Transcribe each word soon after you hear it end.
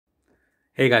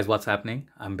Hey guys, what's happening?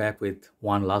 I'm back with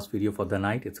one last video for the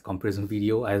night. It's a comparison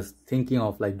video. I was thinking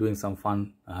of doing some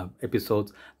fun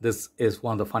episodes. This is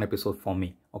one of the fun episodes for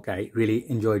me. Okay, I really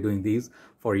enjoy doing these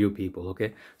for you people.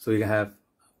 Okay, so you have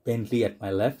Bentley at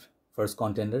my left, first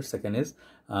contender. Second is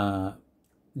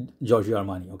Giorgio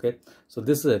Armani. Okay, so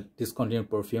this is a discontinued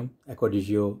perfume, Acqua di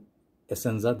Gio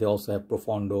Essenza. They also have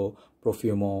Profondo,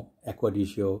 Profumo, Acqua di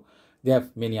Gio. They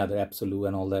have many other Absolute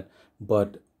and all that,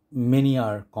 but many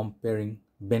are comparing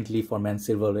Bentley for Men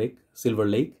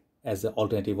Silverlake as the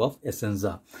alternative of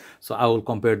Essenza. So I will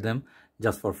compare them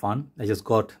just for fun. I just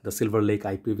got the Silverlake.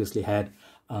 I previously had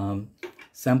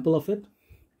sample of it.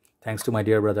 Thanks to my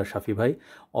dear brother Shafi Bhai,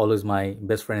 always my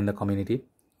best friend in the community,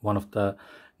 one of the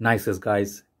nicest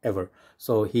guys ever.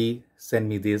 So he sent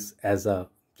me this as a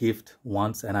gift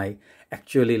once, and I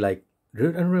actually I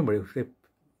don't remember if I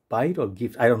buy it or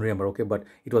gift, I don't remember. Okay, but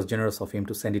it was generous of him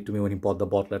to send it to me when he bought the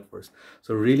bottle at first.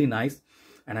 So really nice,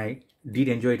 and I did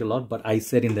enjoy it a lot. But I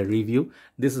said in the review,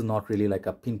 this is not really like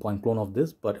a pinpoint clone of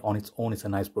this, but on its own it's a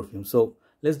nice perfume. So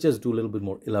let's just do a little bit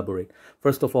more elaborate.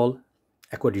 First of all,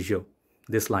 Acqua di Gio,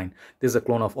 this line, this is a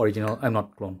clone of original. I'm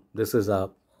not clone, this is a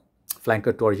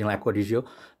flanker to original Acqua di Gio.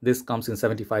 This comes in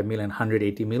 75 ml and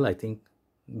 180 ml. I think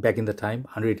back in the time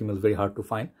 180 ml is very hard to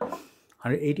find.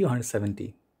 180 or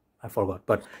 170, I forgot,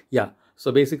 but yeah.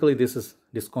 So basically this is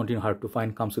discontinued, hard to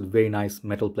find, comes with very nice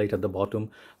metal plate at the bottom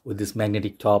with this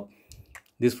magnetic top.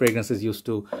 This fragrances used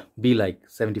to be like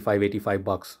 75-85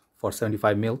 bucks for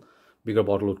 75 ml. Bigger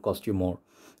bottle would cost you more,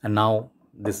 and now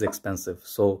this is expensive.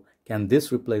 So can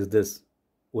this replace this?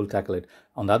 We'll tackle it.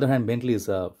 On the other hand, Bentley is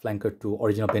a flanker to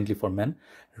original Bentley for Men.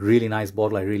 Really nice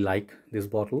bottle. I really like this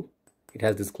bottle. It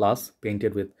has this glass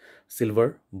painted with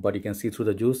silver, but you can see through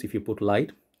the juice if you put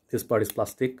light. This part is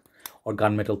plastic or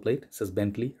gunmetal plate. It says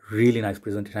Bentley. Really nice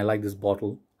presentation. I like this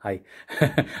bottle. Hi.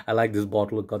 I like this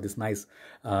bottle. It got this nice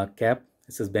cap.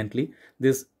 It says Bentley.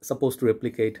 This is supposed to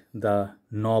replicate the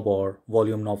knob or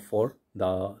volume knob for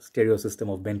the stereo system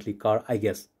of Bentley car. I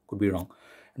guess. Could be wrong.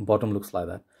 And bottom looks like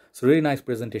that. So really nice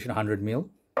presentation, 100 ml.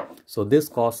 So this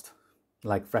cost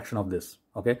like fraction of this.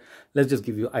 Okay. Let's just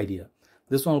give you idea.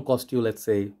 This one will cost you, let's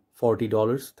say, $40,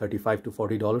 $35 to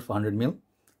 $40 for 100 ml.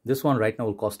 This one right now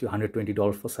will cost you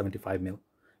 $120 for 75 ml.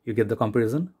 You get the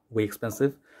comparison, way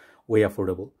expensive, way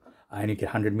affordable. And you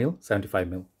get 100 ml, 75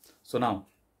 ml. So now,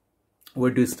 where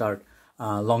do you start?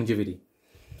 Longevity.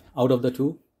 Out of the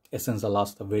two, Essenza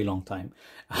lasts a very long time.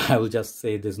 I will just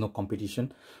say there's no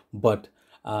competition. But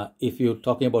if you're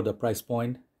talking about the price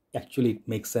point, actually it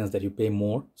makes sense that you pay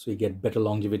more. So you get better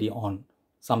longevity on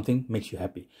something, makes you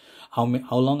happy. How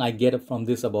long I get from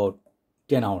this? About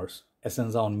 10 hours.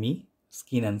 Essenza on me,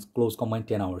 skin and clothes combined,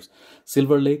 10 hours.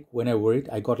 Silverlake, when I wear it,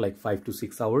 I got like 5 to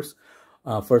 6 hours.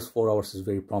 First 4 hours is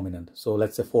very prominent. So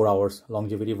let's say 4 hours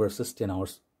longevity versus 10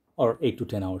 hours or 8 to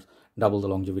 10 hours. Double the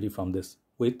longevity from this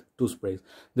with 2 sprays.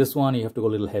 This one you have to go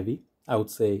a little heavy. I would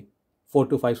say 4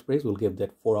 to 5 sprays will give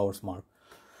that 4 hours mark.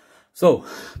 So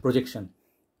projection,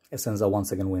 Essenza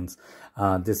once again wins.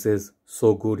 This is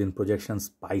so good in projection,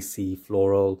 spicy,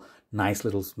 floral, nice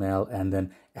little smell, and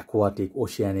then aquatic,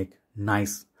 oceanic,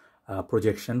 nice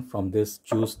projection from this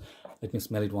juice. Let me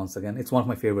smell it once again. It's one of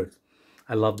my favorites.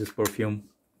 I love this perfume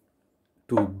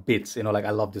to bits, I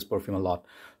love this perfume a lot.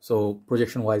 So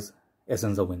projection wise,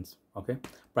 Essenza wins. Okay,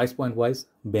 price point wise,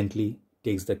 Bentley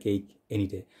takes the cake any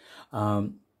day.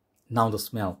 Now the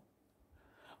smell.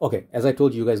 Okay, as I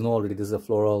told you, you guys know already, this is a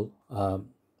floral,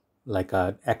 like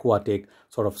a aquatic,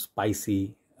 sort of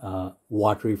spicy,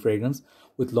 watery fragrance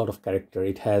with a lot of character.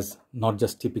 It has not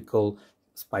just typical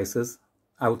spices.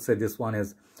 I would say this one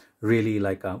is really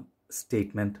like a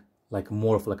statement, like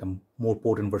more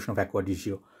potent version of Acqua di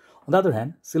Gio. On the other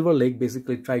hand, Silverlake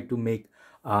basically tried to make,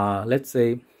 let's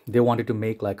say they wanted to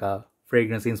make like a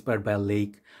fragrance inspired by a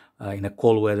lake in a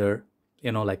cold weather,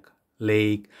 like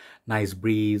lake, nice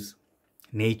breeze,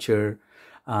 nature,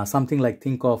 something like,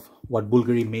 think of what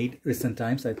Bulgari made recent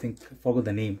times. I think I forgot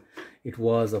the name. It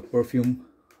was a perfume.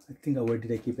 I think, where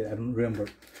did I keep it? I don't remember.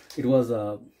 It was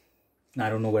I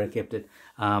don't know where I kept it.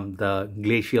 The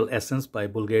Glacial Essence by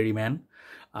Bulgari man.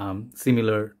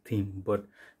 Similar theme, but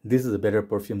this is a better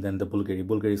perfume than the Bulgari.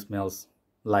 Bulgari smells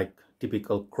like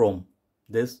typical chrome.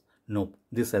 This, nope.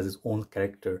 This has its own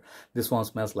character. This one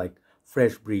smells like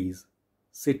fresh breeze,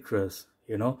 citrus,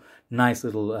 nice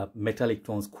little metallic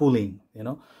tones, cooling,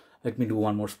 Let me do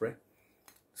one more spray.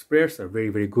 Sprayers are very,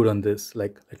 very good on this.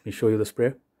 Let me show you the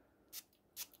spray.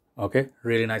 Okay,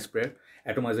 really nice spray.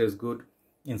 Atomizer is good.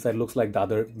 Inside looks like the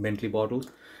other Bentley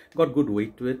bottles. Got good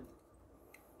weight to it.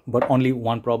 But only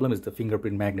one problem is the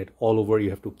fingerprint magnet. All over, you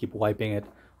have to keep wiping it.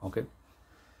 Okay.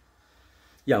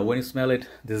 yeah, when you smell it,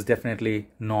 this is definitely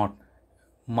not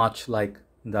much like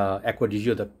the Acqua di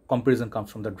Gio. The comparison comes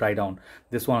from the dry down.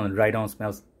 This one on the dry down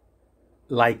smells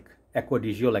like Acqua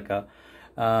di Gio, like a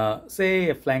say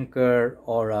a flanker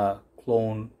or a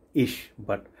clone-ish,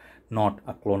 but not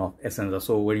a clone of Essenza.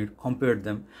 So when you compare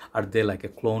them, are they like a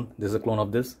clone? This is a clone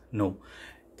of this? No.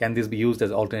 Can this be used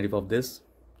as alternative of this?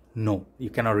 No. You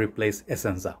cannot replace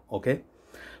Essenza, okay?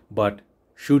 But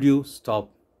should you stop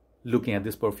looking at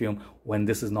this perfume when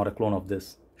this is not a clone of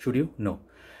this? Should you? No.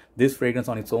 This fragrance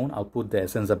on its own, I'll put the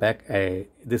Essenza back.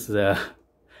 This is a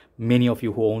many of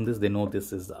you who own this, they know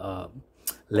this is a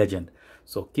legend.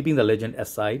 So keeping the legend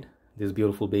aside, this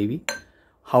beautiful baby,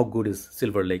 how good is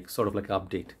Silverlake? Sort of like an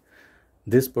update.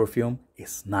 This perfume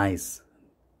is nice.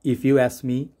 If you ask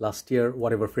me last year,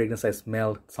 whatever fragrance I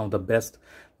smelled, some of the best,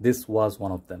 this was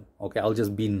one of them. Okay, I'll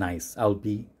just be nice. I'll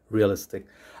be realistic.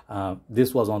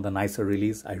 This was on the nicer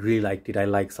release. I really liked it. I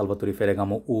like Salvatore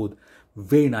Ferragamo Oud.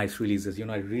 Very nice releases. You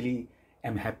know, I really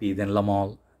am happy. Then La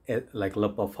Mole, like Le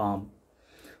Parfum.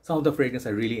 Some of the fragrance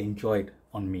I really enjoyed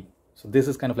on me. So this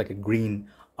is kind of like a green,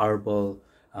 herbal,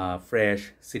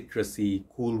 fresh, citrusy,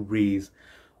 cool breeze.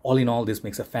 All in all, this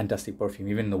makes a fantastic perfume.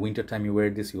 Even in the winter time you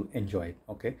wear this, you'll enjoy it,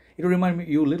 okay? It will remind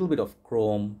you a little bit of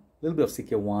Chrome, a little bit of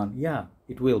CK1. Yeah,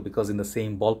 it will, because in the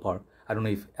same ballpark. I don't know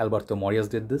if Alberto Morias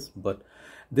did this, but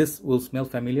this will smell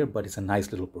familiar, but it's a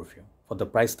nice little perfume. For the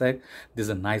price tag, this is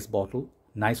a nice bottle,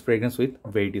 nice fragrance with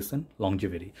very decent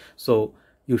longevity. So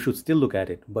you should still look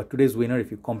at it. But today's winner, if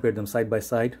you compare them side by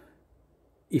side,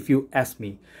 if you ask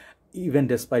me, even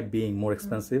despite being more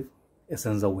expensive,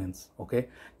 Essenza wins, okay?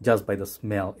 Just by the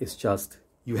smell. It's just,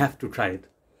 you have to try it.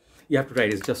 You have to try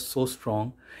it. It's just so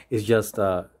strong. It's just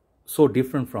so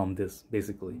different from this,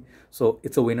 basically. So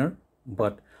it's a winner.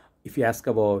 But if you ask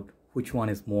about which one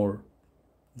is more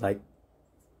like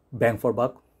bang for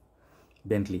buck,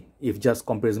 Bentley. If just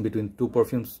comparison between two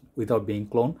perfumes without being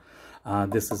clone,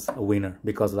 this is a winner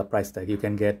because of the price tag. You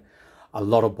can get a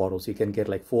lot of bottles. You can get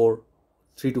like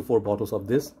 3 to 4 bottles of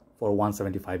this for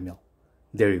 175 ml.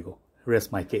 There you go.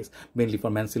 Rest my case. Mainly for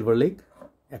Man Silverlake,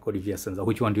 Acqua di Gio Essenze.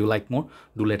 Which one do you like more?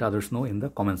 Do let others know in the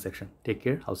comment section. Take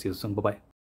care. I'll see you soon. Bye-bye.